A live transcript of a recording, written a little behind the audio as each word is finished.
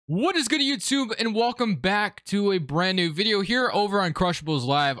What is good, YouTube, and welcome back to a brand new video here over on Crushables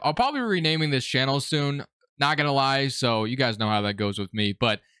Live. I'll probably be renaming this channel soon, not gonna lie, so you guys know how that goes with me.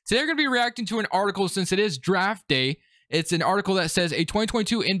 But today we're gonna be reacting to an article since it is draft day. It's an article that says a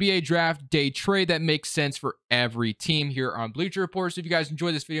 2022 NBA draft day trade that makes sense for every team here on Bleacher Report. So if you guys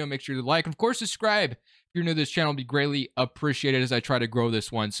enjoy this video, make sure to like and of course subscribe. If you're new to this channel, it'd be greatly appreciated as I try to grow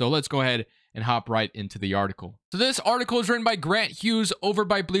this one. So let's go ahead and hop right into the article. So this article is written by Grant Hughes over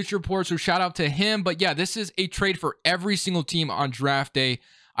by Bleacher Report, so shout out to him. But yeah, this is a trade for every single team on draft day.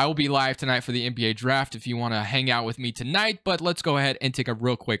 I will be live tonight for the NBA draft if you want to hang out with me tonight, but let's go ahead and take a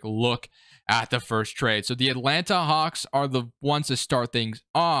real quick look at the first trade. So the Atlanta Hawks are the ones to start things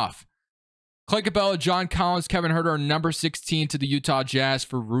off. Clint Capella, John Collins, Kevin Huerter, number 16 to the Utah Jazz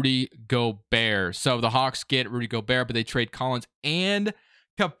for Rudy Gobert. So the Hawks get Rudy Gobert, but they trade Collins and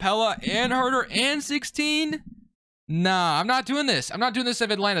Capella and Huerter and 16? Nah, I'm not doing this. I'm not doing this of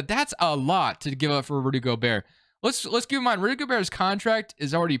Atlanta. That's a lot to give up for Rudy Gobert. Let's keep in mind, Rudy Gobert's contract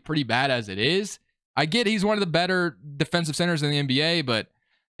is already pretty bad as it is. I get he's one of the better defensive centers in the NBA, but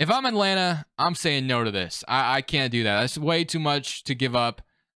if I'm Atlanta, I'm saying no to this. I can't do that. That's way too much to give up.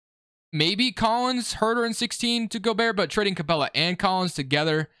 Maybe Collins, Huerter, and 16 to Gobert, but trading Capella and Collins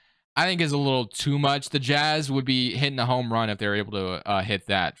together, I think is a little too much. The Jazz would be hitting a home run if they're able to hit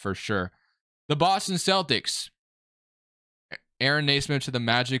that for sure. The Boston Celtics, Aaron Naismith to the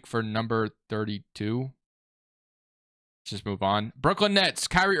Magic for number 32. Let's just move on. Brooklyn Nets,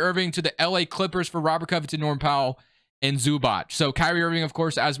 Kyrie Irving to the LA Clippers for Robert Covington, Norm Powell, and Zubac. So Kyrie Irving, of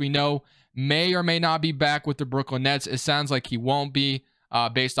course, as we know, may or may not be back with the Brooklyn Nets. It sounds like he won't be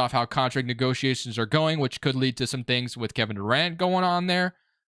based off how contract negotiations are going, which could lead to some things with Kevin Durant going on there.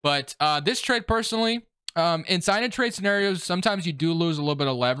 But this trade, personally, in sign and trade scenarios, sometimes you do lose a little bit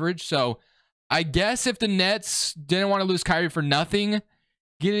of leverage. So I guess if the Nets didn't want to lose Kyrie for nothing,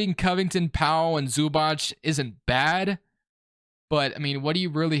 getting Covington, Powell, and Zubac isn't bad. But, I mean, what do you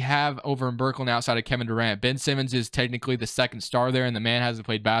really have over in Brooklyn outside of Kevin Durant? Ben Simmons is technically the second star there, and the man hasn't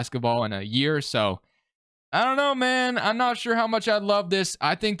played basketball in a year. So, I don't know, man. I'm not sure how much I'd love this.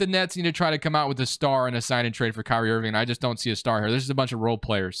 I think the Nets need to try to come out with a star and a sign and trade for Kyrie Irving. I just don't see a star here. This is a bunch of role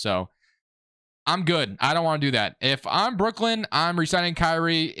players, so I'm good. I don't want to do that. If I'm Brooklyn, I'm re-signing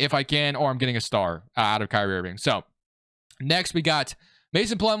Kyrie if I can, or I'm getting a star out of Kyrie Irving. So, next we got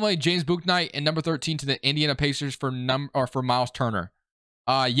Mason Plumlee, James Bouknight, and number 13 to the Indiana Pacers for Miles Turner.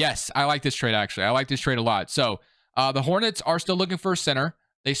 Yes, I like this trade, actually. I like this trade a lot. So, the Hornets are still looking for a center.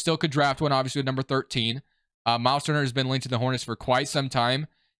 They still could draft one, obviously, with number 13. Miles Turner has been linked to the Hornets for quite some time.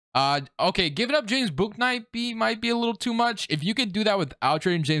 Okay, giving up James Bouknight might be a little too much. If you could do that without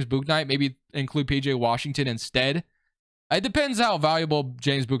trading James Bouknight, maybe include PJ Washington instead. It depends how valuable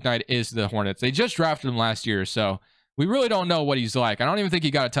James Bouknight is to the Hornets. They just drafted him last year, so we really don't know what he's like. I don't even think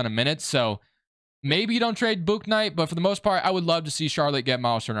he got a ton of minutes, so maybe you don't trade Bouknight, but for the most part, I would love to see Charlotte get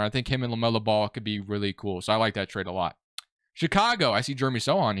Miles Turner. I think him and LaMelo Ball could be really cool, so I like that trade a lot. Chicago, I see Jeremy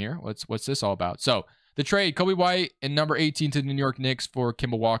Soh on here. What's this all about? So, the trade, Kobe White and number 18 to the New York Knicks for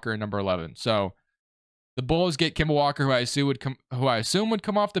Kemba Walker and number 11. So, the Bulls get Kemba Walker, who I assume would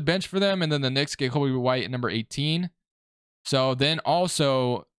come off the bench for them, and then the Knicks get Kobe White at number 18. So, then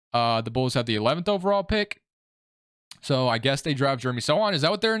also, the Bulls have the 11th overall pick. So I guess they draft Jeremy Soh on. Is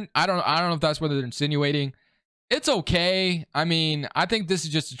that what they're? I don't know if that's what they're insinuating. It's okay. I mean, I think this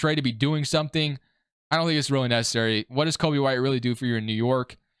is just a trade to be doing something. I don't think it's really necessary. What does Kobe White really do for you in New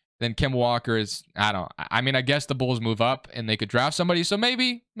York? Then Kemba Walker is, I mean, I guess the Bulls move up and they could draft somebody. So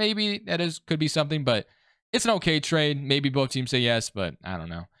maybe that could be something, but it's an okay trade. Maybe both teams say yes, but I don't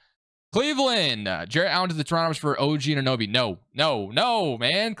know. Cleveland, Jarrett Allen to the Toronto's for OG Anunoby. No,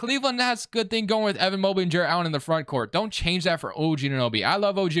 man. Cleveland has a good thing going with Evan Mobley and Jarrett Allen in the front court. Don't change that for OG Anunoby. I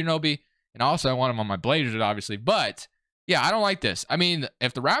love OG Anunoby, and also I want him on my Blazers, obviously. But, yeah, I don't like this. I mean,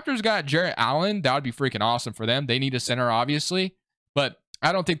 if the Raptors got Jarrett Allen, that would be freaking awesome for them. They need a center, obviously. But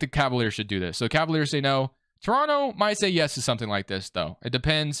I don't think the Cavaliers should do this. So Cavaliers say no. Toronto might say yes to something like this, though. It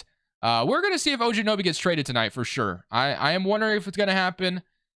depends. We're going to see if OG Anunoby gets traded tonight for sure. I am wondering if it's going to happen.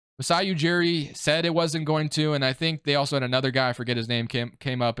 Masai Ujiri said it wasn't going to, and I think they also had another guy, I forget his name,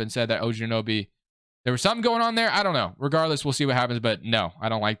 came up and said that OG Anunoby, there was something going on there. I don't know. Regardless, we'll see what happens, but no, I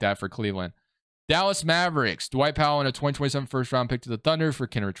don't like that for Cleveland. Dallas Mavericks, Dwight Powell and a 2027 first-round pick to the Thunder for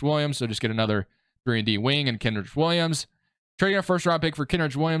Kenrich Williams, so just get another 3-and-D wing and Kenrich Williams. Trading a first-round pick for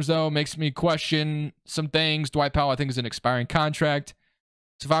Kenrich Williams, though, makes me question some things. Dwight Powell, I think, is an expiring contract.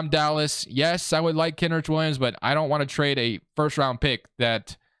 So if I'm Dallas, yes, I would like Kenrich Williams, but I don't want to trade a first-round pick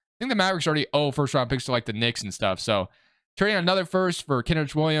that I think the Mavericks already owe first-round picks to like the Knicks and stuff. So trading another first for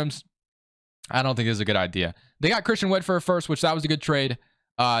Kenrich Williams, I don't think is a good idea. They got Christian Wood for a first, which that was a good trade.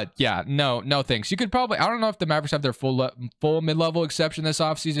 Yeah, no thanks. You could probably, I don't know if the Mavericks have their full mid-level exception this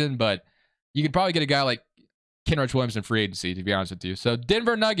offseason, but you could probably get a guy like Kenrich Williams in free agency, to be honest with you. So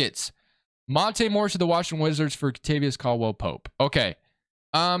Denver Nuggets, Monte Morris to the Washington Wizards for Kentavious Caldwell-Pope. Okay.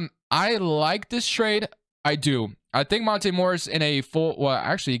 I like this trade. I do. I think Monte Morris in a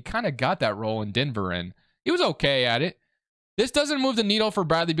actually kind of got that role in Denver, and he was okay at it. This doesn't move the needle for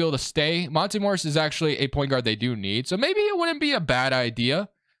Bradley Beal to stay. Monte Morris is actually a point guard they do need, so maybe it wouldn't be a bad idea.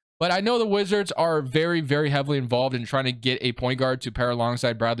 But I know the Wizards are very, very heavily involved in trying to get a point guard to pair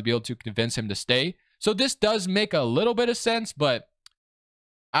alongside Bradley Beal to convince him to stay. So this does make a little bit of sense, but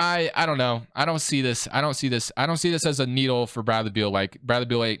I don't know. I don't see this as a needle for Bradley Beal. Like, Bradley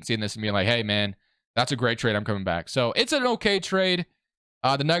Beal ain't seeing this and being like, hey, man, that's a great trade. I'm coming back. So it's an okay trade.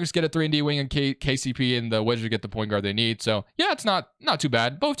 The Nuggets get a 3-and-D wing and KCP, and the Wizards get the point guard they need. So, yeah, it's not too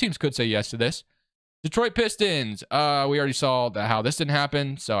bad. Both teams could say yes to this. Detroit Pistons. We already saw how this didn't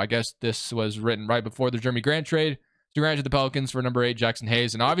happen. So I guess this was written right before the Jeremy Grant trade. Grant to the Pelicans for number 8, Jackson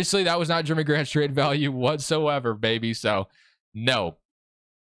Hayes. And obviously, that was not Jeremy Grant's trade value whatsoever, baby. So, no.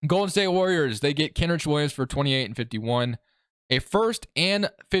 Golden State Warriors, they get Kenrich Williams for 28 and 51. A first and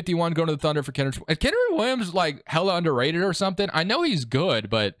 51 going to the Thunder for Kenrich. Is Kenrich Williams like hella underrated or something? I know he's good,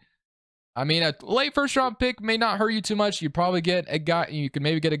 but I mean, a late first round pick may not hurt you too much. You probably get a guy, you can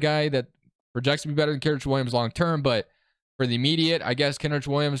maybe get a guy that projects to be better than Kenrich Williams long term, but for the immediate, I guess Kenrich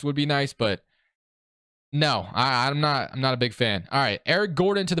Williams would be nice, but no, I'm not a big fan. All right, Eric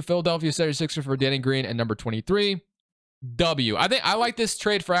Gordon to the Philadelphia 76ers for Danny Green and number 23. W. I think I like this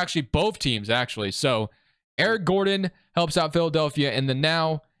trade for actually both teams, actually. So Eric Gordon helps out Philadelphia in the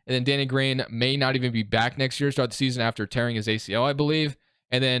now, and then Danny Green may not even be back next year, start the season after tearing his ACL, I believe.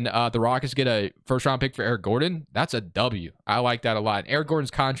 And then the Rockets get a first-round pick for Eric Gordon. That's a W. I like that a lot. And Eric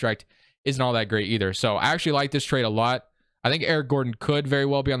Gordon's contract isn't all that great either. So I actually like this trade a lot. I think Eric Gordon could very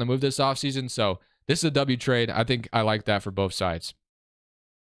well be on the move this offseason. So this is a W trade. I think I like that for both sides.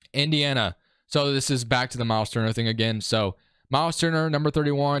 Indiana. So this is back to the Miles Turner thing again. So Miles Turner, number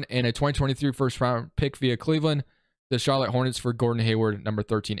 31, and a 2023 first-round pick via Cleveland. The Charlotte Hornets for Gordon Hayward, number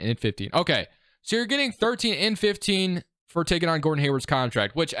 13 and 15. Okay, so you're getting 13 and 15 for taking on Gordon Hayward's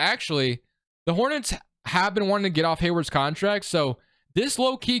contract, which actually the Hornets have been wanting to get off Hayward's contract. So this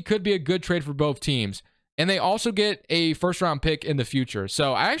low-key could be a good trade for both teams. And they also get a first-round pick in the future.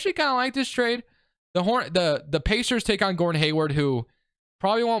 So I actually kind of like this trade. The Pacers take on Gordon Hayward, who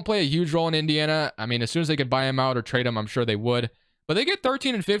probably won't play a huge role in Indiana. I mean, as soon as they could buy him out or trade him, I'm sure they would. But they get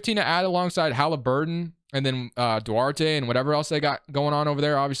 13 and 15 to add alongside Halliburton and then Duarte and whatever else they got going on over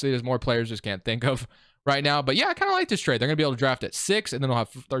there. Obviously, there's more players just can't think of right now. But yeah, I kind of like this trade. They're going to be able to draft at 6, and then they'll have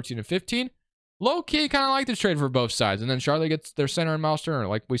 13 and 15. Low-key, kind of like this trade for both sides. And then Charlotte gets their center and Miles Turner,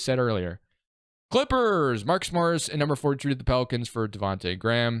 like we said earlier. Clippers, Marcus Morris and number 43 to the Pelicans for Devontae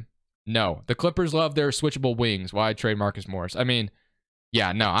Graham. No, the Clippers love their switchable wings. Why trade Marcus Morris? I mean,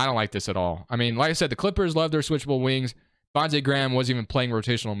 yeah, no, I don't like this at all. I mean, like I said, the Clippers love their switchable wings. Devontae Graham wasn't even playing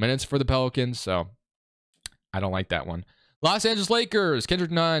rotational minutes for the Pelicans, so I don't like that one. Los Angeles Lakers,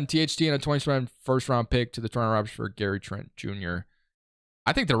 Kendrick Nunn, THT, and a 27 first-round pick to the Toronto Raptors for Gary Trent Jr.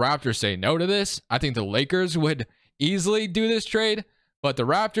 I think the Raptors say no to this. I think the Lakers would easily do this trade, but the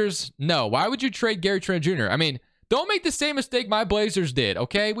Raptors, no. Why would you trade Gary Trent Jr.? I mean, don't make the same mistake my Blazers did,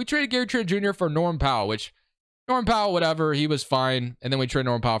 okay? We traded Gary Trent Jr. for Norm Powell, which Norm Powell, whatever, he was fine, and then we traded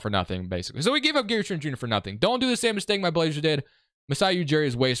Norm Powell for nothing, basically. So we gave up Gary Trent Jr. for nothing. Don't do the same mistake my Blazers did. Masai Ujiri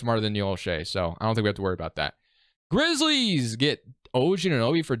is way smarter than Neil O'Shea, so I don't think we have to worry about that. Grizzlies get OG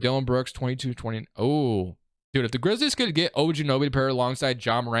Anunoby for Dylan Brooks, 22-20. Oh, dude, if the Grizzlies could get OG Anunoby to pair alongside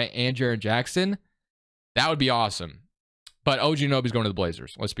John Morant and Jaren Jackson, that would be awesome. But OG Anunoby's going to the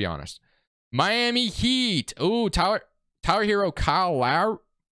Blazers, let's be honest. Miami Heat. Ooh, Tyler Hero, Kyle Lowry.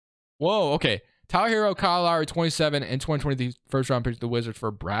 Whoa, okay. Tyler Hero, Kyle Lowry, 27 and 2023 first round pick to the Wizards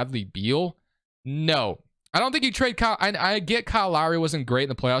for Bradley Beal. No, I don't think you trade Kyle. I get Kyle Lowry wasn't great in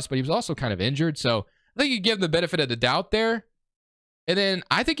the playoffs, but he was also kind of injured. So I think you give him the benefit of the doubt there. And then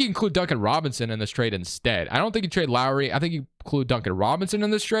I think you include Duncan Robinson in this trade instead. I don't think you trade Lowry. I think you include Duncan Robinson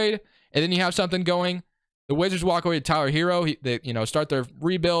in this trade. And then you have something going. The Wizards walk away to Tyler Hero. They start their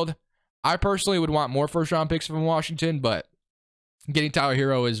rebuild. I personally would want more first round picks from Washington, but getting Tyler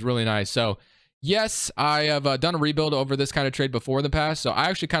Hero is really nice. So yes, I have done a rebuild over this kind of trade before in the past. So I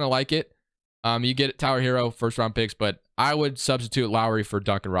actually kind of like it. You get Tyler Hero, first round picks, but I would substitute Lowry for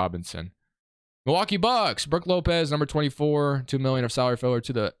Duncan Robinson. Milwaukee Bucks, Brook Lopez, number 24, $2 million of salary filler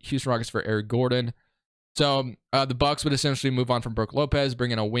to the Houston Rockets for Eric Gordon. So the Bucks would essentially move on from Brook Lopez, bring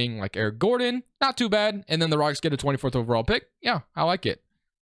in a wing like Eric Gordon. Not too bad. And then the Rockets get a 24th overall pick. Yeah, I like it.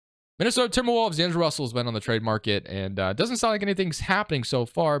 Minnesota Timberwolves, D'Angelo Russell's been on the trade market, and doesn't sound like anything's happening so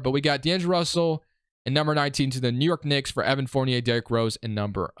far, but we got D'Angelo Russell and number 19 to the New York Knicks for Evan Fournier, Derrick Rose, and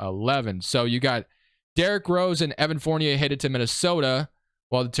number 11. So you got Derrick Rose and Evan Fournier headed to Minnesota,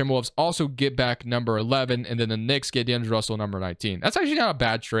 while the Timberwolves also get back number 11, and then the Knicks get D'Angelo Russell number 19. That's actually not a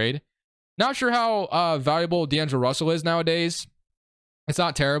bad trade. Not sure how valuable D'Angelo Russell is nowadays. It's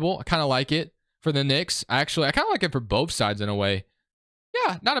not terrible. I kind of like it for the Knicks. Actually, I kind of like it for both sides in a way.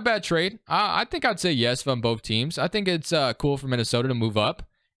 Yeah, not a bad trade. I think I'd say yes from both teams. I think it's cool for Minnesota to move up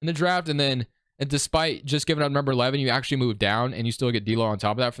in the draft, and despite just giving up number 11, you actually move down, and you still get D'Lo on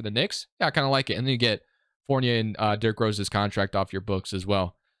top of that for the Knicks. Yeah, I kind of like it. And then you get Fournier and Derrick Rose's contract off your books as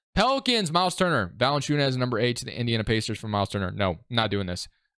well. Pelicans, Miles Turner. Valanciunas number 8 to the Indiana Pacers for Miles Turner. No, not doing this.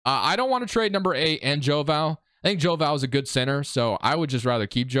 I don't want to trade number 8 and Joe Val. I think Joe Val is a good center, so I would just rather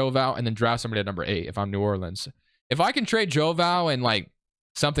keep Joe Val and then draft somebody at number 8 if I'm New Orleans. If I can trade Joe Val and like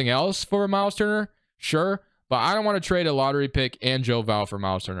something else for Miles Turner, sure, but I don't want to trade a lottery pick and Joe Val for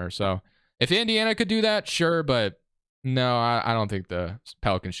Miles Turner. So if Indiana could do that, sure, but no, I don't think the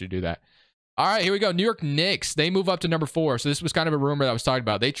Pelicans should do that. All right, here we go. New York Knicks, they move up to number 4. So this was kind of a rumor that I was talking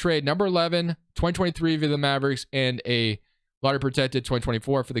about. They trade number 11, 2023 via the Mavericks, and a lottery protected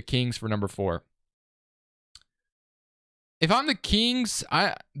 2024 for the Kings for number 4. If I'm the Kings,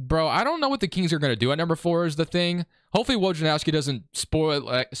 I don't know what the Kings are going to do at number 4 is the thing. Hopefully Wojnarowski doesn't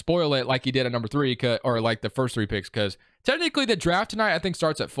spoil it like he did at number 3 or like the first 3 picks, because technically the draft tonight I think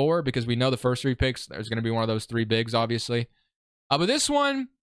starts at 4 because we know the first 3 picks, there's going to be one of those 3 bigs, obviously. But this one,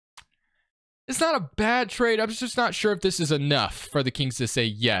 it's not a bad trade. I'm just not sure if this is enough for the Kings to say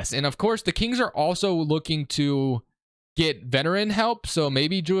yes. And of course, the Kings are also looking to get veteran help, so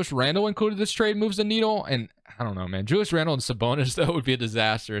maybe Julius Randle included this trade moves the needle. And I don't know, man. Julius Randle and Sabonis, though, would be a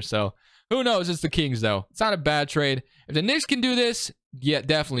disaster. So who knows? It's the Kings, though. It's not a bad trade. If the Knicks can do this, yeah,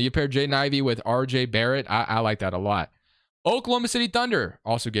 definitely. You pair Jaden Ivey with R.J. Barrett. I like that a lot. Oklahoma City Thunder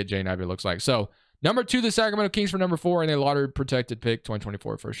also get Jaden Ivey, it looks like. So number 2, the Sacramento Kings for number 4, and a lottery protected pick,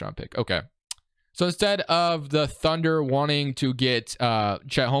 2024 first round pick. Okay. So instead of the Thunder wanting to get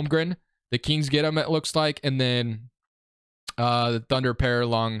Chet Holmgren, the Kings get him, it looks like, and then the Thunder pair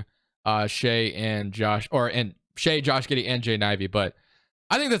along Shea and Josh, Shea, Josh Giddey, and Jaden Ivey. But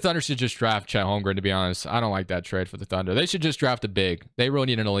I think the Thunder should just draft Chet Holmgren, to be honest. I don't like that trade for the Thunder. They should just draft a big. They really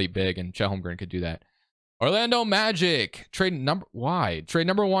need an elite big, and Chet Holmgren could do that. Orlando Magic. Trade number 1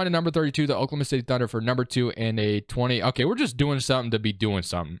 and number 32, the Oklahoma City Thunder for number 2 and a 20. Okay, we're just doing something to be doing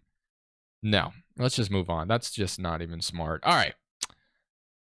something. No, let's just move on. That's just not even smart. All right.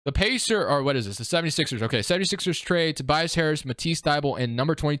 The Pacers, or what is this? The 76ers. Okay, 76ers trade Tobias Harris, Matisse Thybulle, and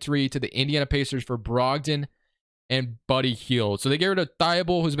number 23 to the Indiana Pacers for Brogdon and Buddy Hield. So they get rid of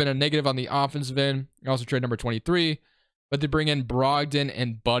Thybulle, who's been a negative on the offensive end. They also trade number 23, but they bring in Brogdon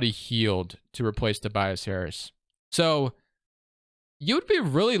and Buddy Hield to replace Tobias Harris. So you'd be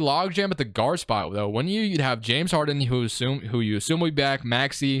really logjam at the guard spot, though. When you'd have James Harden, who you assume will be back,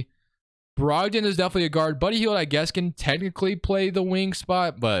 Maxey. Brogdon is definitely a guard. Buddy Hield, I guess, can technically play the wing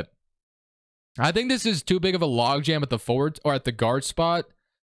spot, but I think this is too big of a logjam at the forward or at the guard spot.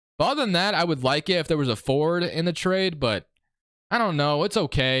 But other than that, I would like it if there was a forward in the trade, but I don't know. It's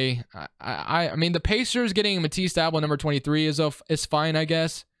okay. I mean, the Pacers getting Matisse Thybulle number 23 is fine, I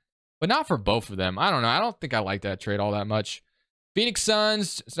guess, but not for both of them. I don't know. I don't think I like that trade all that much. Phoenix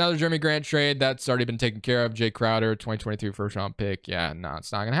Suns, it's another Jeremy Grant trade. That's already been taken care of. Jay Crowder, 2023 first round pick. Yeah, no,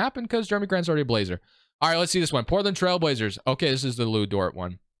 it's not going to happen because Jeremy Grant's already a Blazer. All right, let's see this one. Portland Trail Blazers. Okay, this is the Lou Dort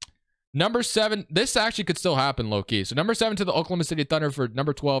one. Number 7, this actually could still happen low-key. So number 7 to the Oklahoma City Thunder for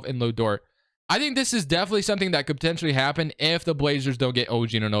number 12 in Lou Dort. I think this is definitely something that could potentially happen if the Blazers don't get OG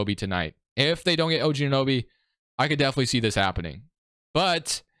Anunoby tonight. If they don't get OG Anunoby, I could definitely see this happening.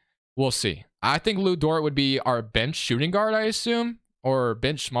 But we'll see. I think Lou Dort would be our bench shooting guard, I assume. Or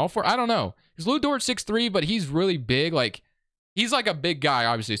bench small forward. I don't know. Because Lou Dort's 6'3", but he's really big. Like, he's like a big guy,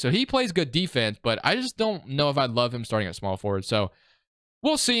 obviously. So he plays good defense, but I just don't know if I'd love him starting at small forward. So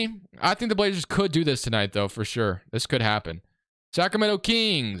we'll see. I think the Blazers could do this tonight, though, for sure. This could happen. Sacramento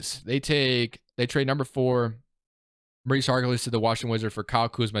Kings. They trade number 4, Maurice Harkless to the Washington Wizards for Kyle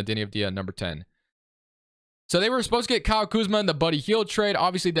Kuzma, Deni Avdija, number 10. So they were supposed to get Kyle Kuzma in the Buddy Hield trade.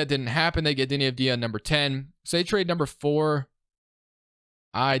 Obviously, that didn't happen. They get Deni Avdija, number 10. So they trade number 4.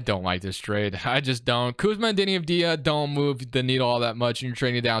 I don't like this trade. I just don't. Kuzma and Deni Avdija don't move the needle all that much, and you're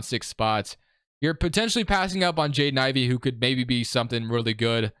trading down 6 spots. You're potentially passing up on Jaden Ivey, who could maybe be something really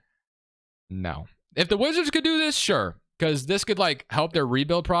good. No. If the Wizards could do this, sure. Because this could, like, help their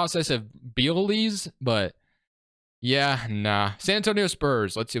rebuild process if Beal leaves. But, yeah, nah. San Antonio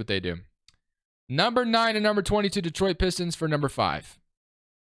Spurs. Let's see what they do. Number 9 and number 22 Detroit Pistons for number 5.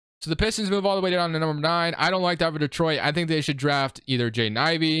 So the Pistons move all the way down to number 9. I don't like that for Detroit. I think they should draft either Jaden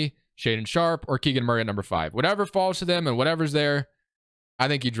Ivey, Shaedon Sharpe, or Keegan Murray at number 5. Whatever falls to them and whatever's there, I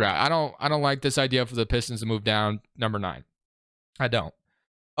think you draft. I don't like this idea for the Pistons to move down number 9. I don't.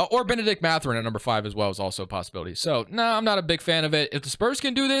 Or Benedict Mathurin at number 5 as well is also a possibility. So, no, I'm not a big fan of it. If the Spurs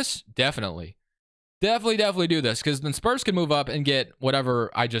can do this, definitely. Definitely do this, because then Spurs can move up and get whatever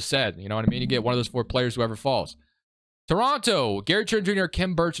I just said. You know what I mean? You get one of those 4 players, whoever falls. Toronto, Gary Trent Jr.,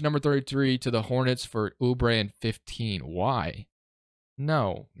 Kim Birch, number 33 to the Hornets for Oubre and 15. Why?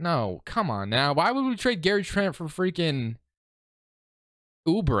 No, come on now. Why would we trade Gary Trent for freaking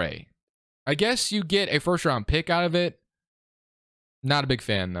Oubre? I guess you get a first-round pick out of it. Not a big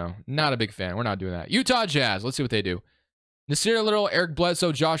fan, though. Not a big fan. We're not doing that. Utah Jazz. Let's see what they do. Nasir Little, Eric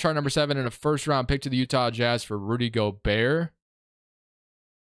Bledsoe, Josh Hart, number 7, and a first-round pick to the Utah Jazz for Rudy Gobert.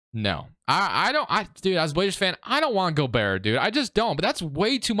 No. Dude, as a Blazers fan, I don't want Gobert, dude. I just don't. But that's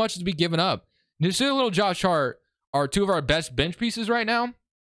way too much to be given up. Nasir Little, Josh Hart are 2 of our best bench pieces right now.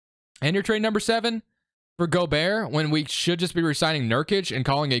 And you're trading number 7 for Gobert when we should just be resigning Nurkic and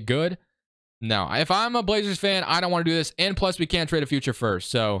calling it good. No, if I'm a Blazers fan, I don't want to do this. And plus, we can't trade a future first.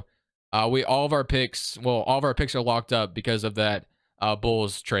 So, all of our picks are locked up because of that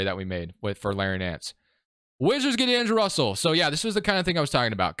Bulls trade that we made for Larry Nance. Wizards get D'Angelo Russell. So, yeah, this was the kind of thing I was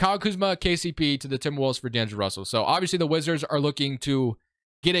talking about. Kyle Kuzma, KCP to the Timberwolves for D'Angelo Russell. So, obviously, the Wizards are looking to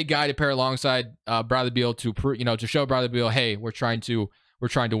get a guy to pair alongside Bradley Beal to show Bradley Beal, hey, we're trying to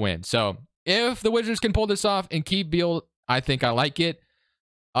win. So, if the Wizards can pull this off and keep Beal, I think I like it.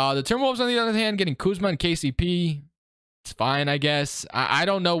 The Timberwolves, on the other hand, getting Kuzma and KCP, it's fine, I guess. I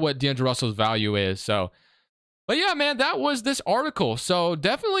don't know what D'Angelo Russell's value is. So, but yeah, man, that was this article. So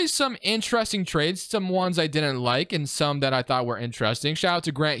definitely some interesting trades, some ones I didn't like and some that I thought were interesting. Shout out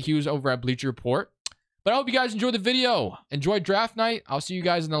to Grant Hughes over at Bleacher Report. But I hope you guys enjoyed the video. Enjoy draft night. I'll see you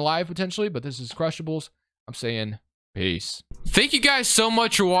guys in the live potentially, but this is Crushables. I'm saying peace. Thank you guys so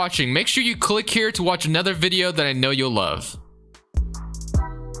much for watching. Make sure you click here to watch another video that I know you'll love.